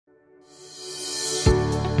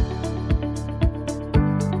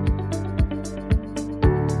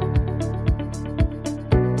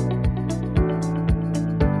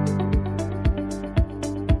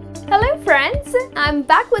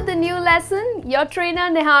back with the new lesson, your trainer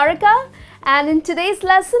Niharika, and in today's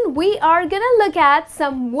lesson we are gonna look at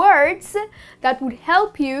some words that would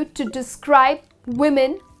help you to describe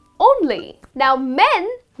women only. Now, men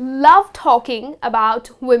love talking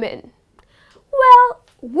about women. Well,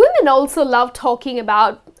 women also love talking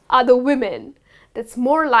about other women. That's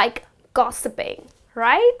more like gossiping,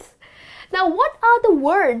 right? Now, what are the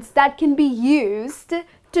words that can be used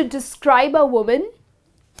to describe a woman?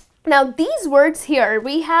 Now, these words here,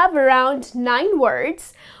 we have around 9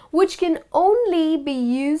 words which can only be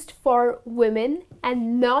used for women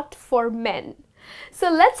and not for men.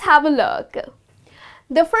 So let's have a look.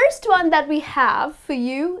 The first one that we have for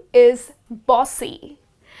you is bossy.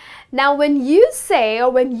 Now, when you say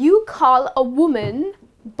or when you call a woman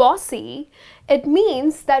bossy, it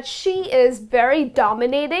means that she is very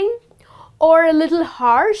dominating or a little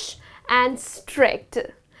harsh and strict.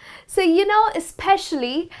 So, you know,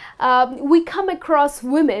 especially we come across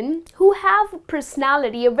women who have a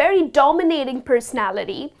personality, a very dominating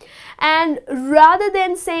personality. And rather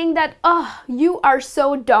than saying that, oh, you are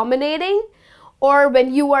so dominating, or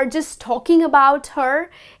when you are just talking about her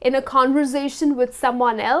in a conversation with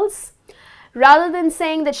someone else, rather than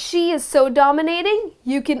saying that she is so dominating,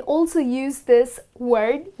 you can also use this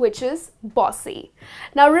word, which is bossy.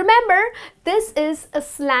 Now remember, this is a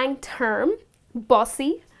slang term,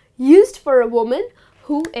 bossy, used for a woman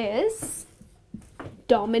who is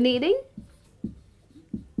dominating,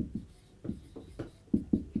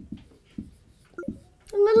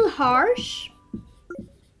 a little harsh,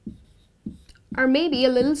 or maybe a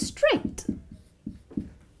little strict.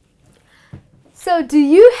 So do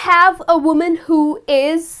you have a woman who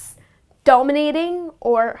is dominating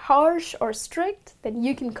or harsh or strict? Then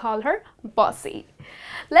you can call her bossy.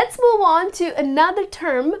 Let's move on to another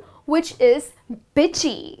term, which is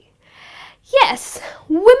bitchy. Yes,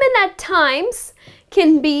 women at times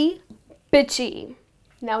can be bitchy.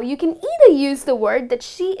 Now, you can either use the word that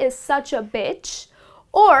she is such a bitch,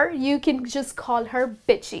 or you can just call her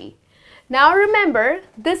bitchy. Now remember,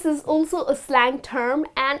 this is also a slang term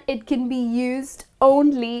and it can be used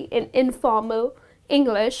only in informal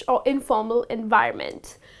English or informal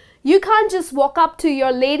environment. You can't just walk up to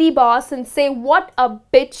your lady boss and say, "What a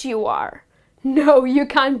bitch you are." No, you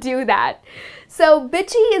can't do that. So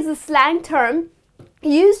bitchy is a slang term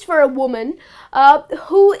used for a woman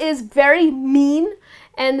who is very mean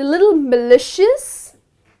and a little malicious.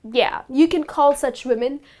 Yeah, you can call such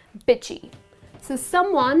women bitchy. So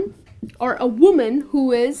someone or a woman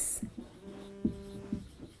who is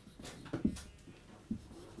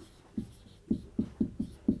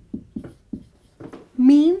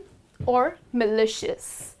mean or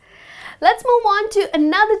malicious. Let's move on to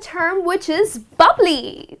another term, which is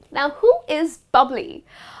bubbly. Now, who is bubbly?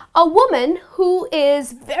 A woman who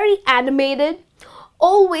is very animated,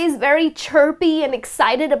 always very chirpy and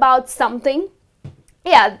excited about something.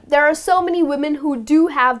 Yeah, there are so many women who do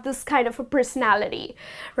have this kind of a personality,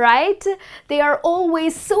 right? They are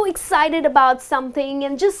always so excited about something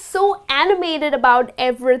and just so animated about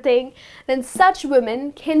everything. Then such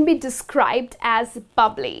women can be described as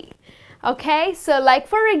bubbly. Okay, so like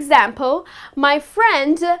for example, my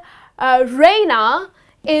friend Reina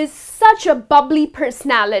is such a bubbly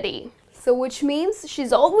personality. So which means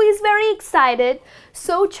she's always very excited,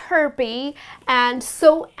 so chirpy and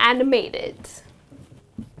so animated.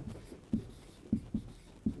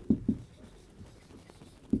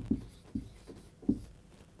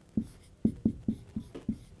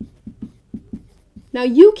 Now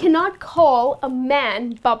you cannot call a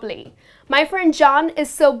man bubbly. My friend John is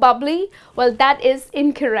so bubbly. Well, that is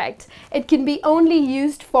incorrect. It can be only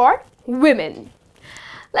used for women.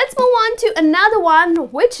 Let's move on to another one,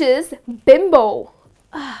 which is bimbo.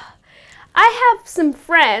 I have some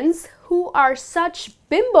friends who are such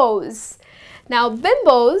bimbos. Now,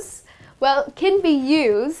 bimbos, well, can be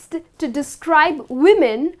used to describe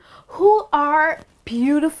women who are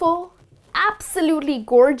beautiful, absolutely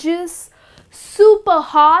gorgeous, super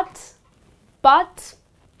hot, but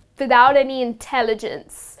without any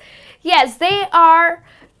intelligence. Yes, they are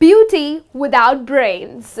beauty without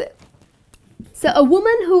brains. So a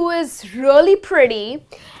woman who is really pretty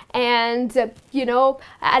and, you know,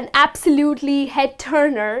 an absolutely head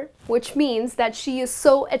turner, which means that she is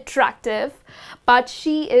so attractive, but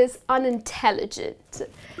she is unintelligent.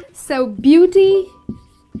 So beauty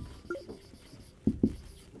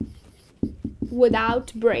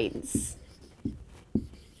without brains.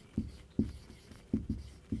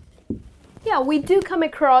 Yeah, we do come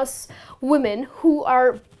across women who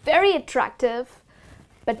are very attractive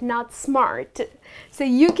but not smart. So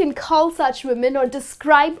you can call such women or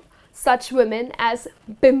describe such women as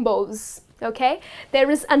bimbos. Okay, there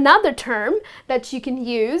is another term that you can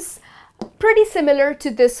use pretty similar to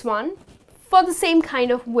this one for the same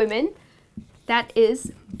kind of women, that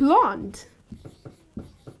is blonde.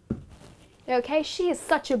 Okay, she is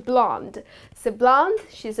such a blonde. So blonde,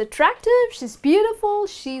 she's attractive, she's beautiful,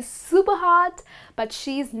 she's super hot, but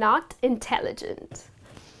she's not intelligent.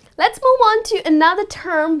 Let's move on to another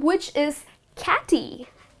term, which is catty.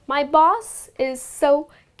 My boss is so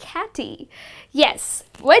catty. Yes,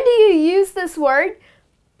 when do you use this word?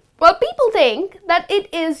 Well, people think that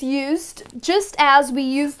it is used just as we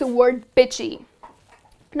use the word bitchy.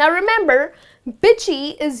 Now remember,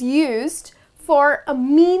 bitchy is used for a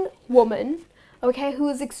mean woman, okay, who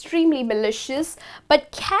is extremely malicious,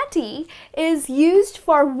 but catty is used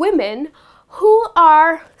for women who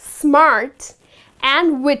are smart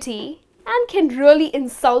and witty and can really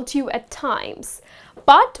insult you at times,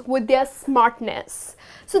 but with their smartness.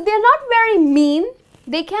 So they're not very mean.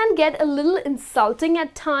 They can get a little insulting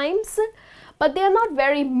at times, but they're not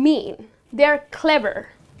very mean. They're clever.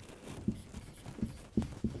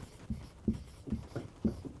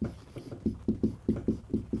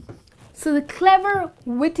 So the clever,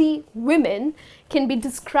 witty women can be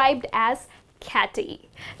described as catty.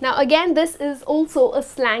 Now again, this is also a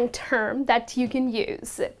slang term that you can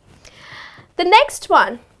use. The next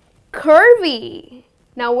one, curvy.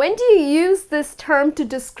 Now when do you use this term to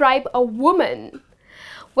describe a woman?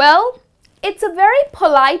 Well, it's a very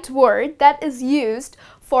polite word that is used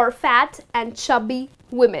for fat and chubby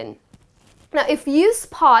women. Now, if you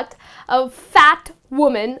spot a fat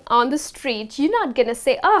woman on the street, you're not gonna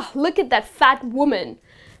say, "Oh, look at that fat woman.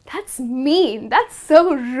 That's mean. That's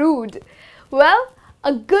so rude." Well,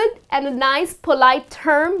 a good and a nice polite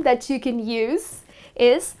term that you can use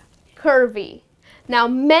is curvy. Now,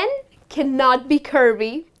 men cannot be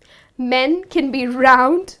curvy. Men can be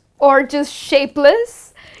round or just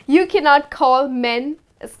shapeless. You cannot call men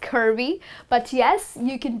as curvy, but yes,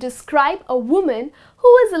 you can describe a woman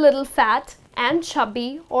who is a little fat and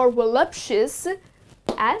chubby or voluptuous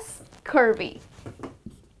as curvy.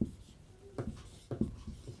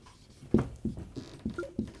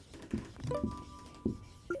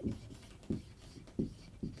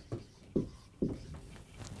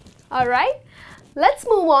 All right, let's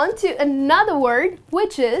move on to another word,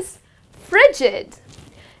 which is frigid.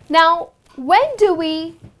 Now, when do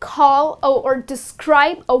we call or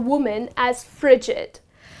describe a woman as frigid?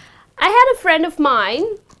 I had a friend of mine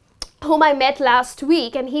whom I met last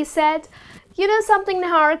week, and he said, "You know something,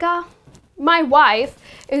 Niharika? My wife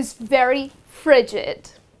is very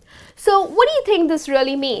frigid." So what do you think this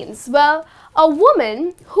really means? Well, a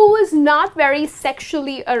woman who is not very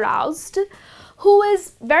sexually aroused, who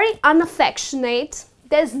is very unaffectionate,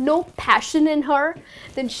 there's no passion in her,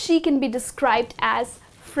 then she can be described as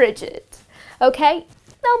frigid. Okay?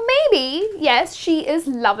 Now maybe, yes, she is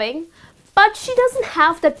loving, but she doesn't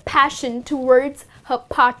have that passion towards her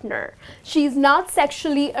partner. She's not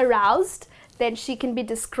sexually aroused, then she can be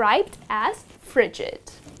described as frigid.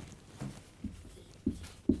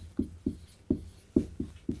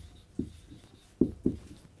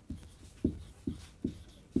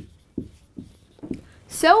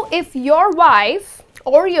 So if your wife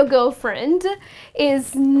or your girlfriend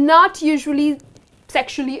is not usually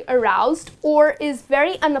sexually aroused or is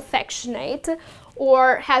very unaffectionate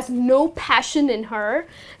or has no passion in her,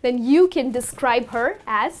 then you can describe her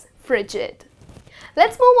as frigid.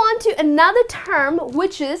 Let's move on to another term,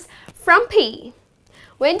 which is frumpy.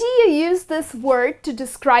 When do you use this word to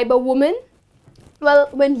describe a woman? Well,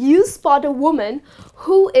 when you spot a woman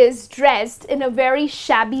who is dressed in a very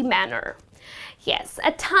shabby manner. Yes,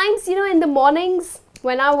 at times, you know, in the mornings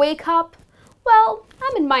when I wake up, well,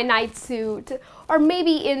 I'm in my night suit or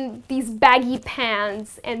maybe in these baggy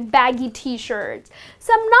pants and baggy t-shirts.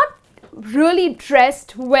 So I'm not really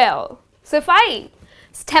dressed well. So if I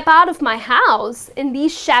step out of my house in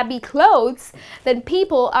these shabby clothes, then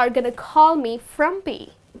people are gonna call me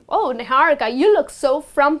frumpy. "Oh, Niharika, you look so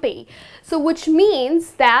frumpy." So which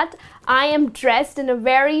means that I am dressed in a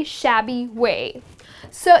very shabby way.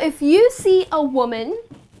 So if you see a woman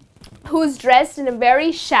who is dressed in a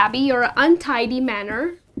very shabby or untidy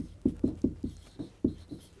manner,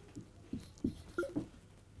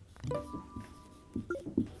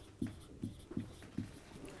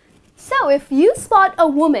 so if you spot a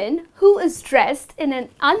woman who is dressed in an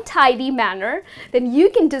untidy manner, then you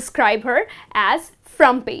can describe her as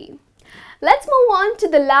frumpy. Let's move on to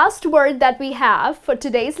the last word that we have for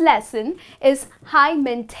today's lesson is high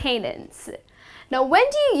maintenance. Now, when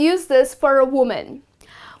do you use this for a woman?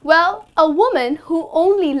 Well, a woman who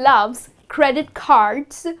only loves credit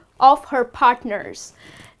cards of her partners.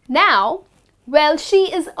 Now, Well,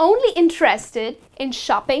 she is only interested in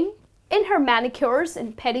shopping, in her manicures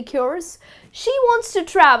and pedicures. She wants to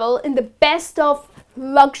travel in the best of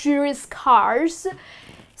luxurious cars.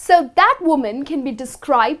 So that woman can be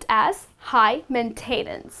described as high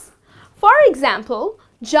maintenance. For example,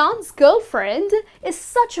 John's girlfriend is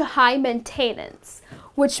such a high maintenance,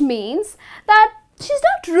 which means that she's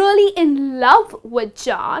not really in love with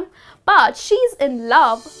John, but she's in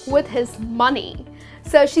love with his money.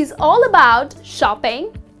 So she's all about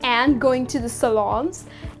shopping and going to the salons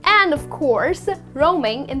and of course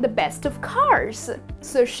roaming in the best of cars.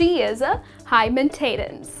 So she is a high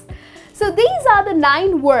maintenance. So these are the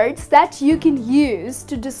 9 words that you can use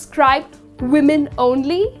to describe women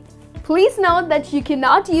only. Please note that you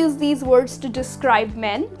cannot use these words to describe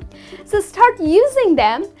men. So start using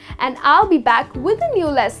them and I'll be back with a new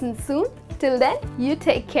lesson soon. Till then, you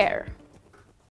take care.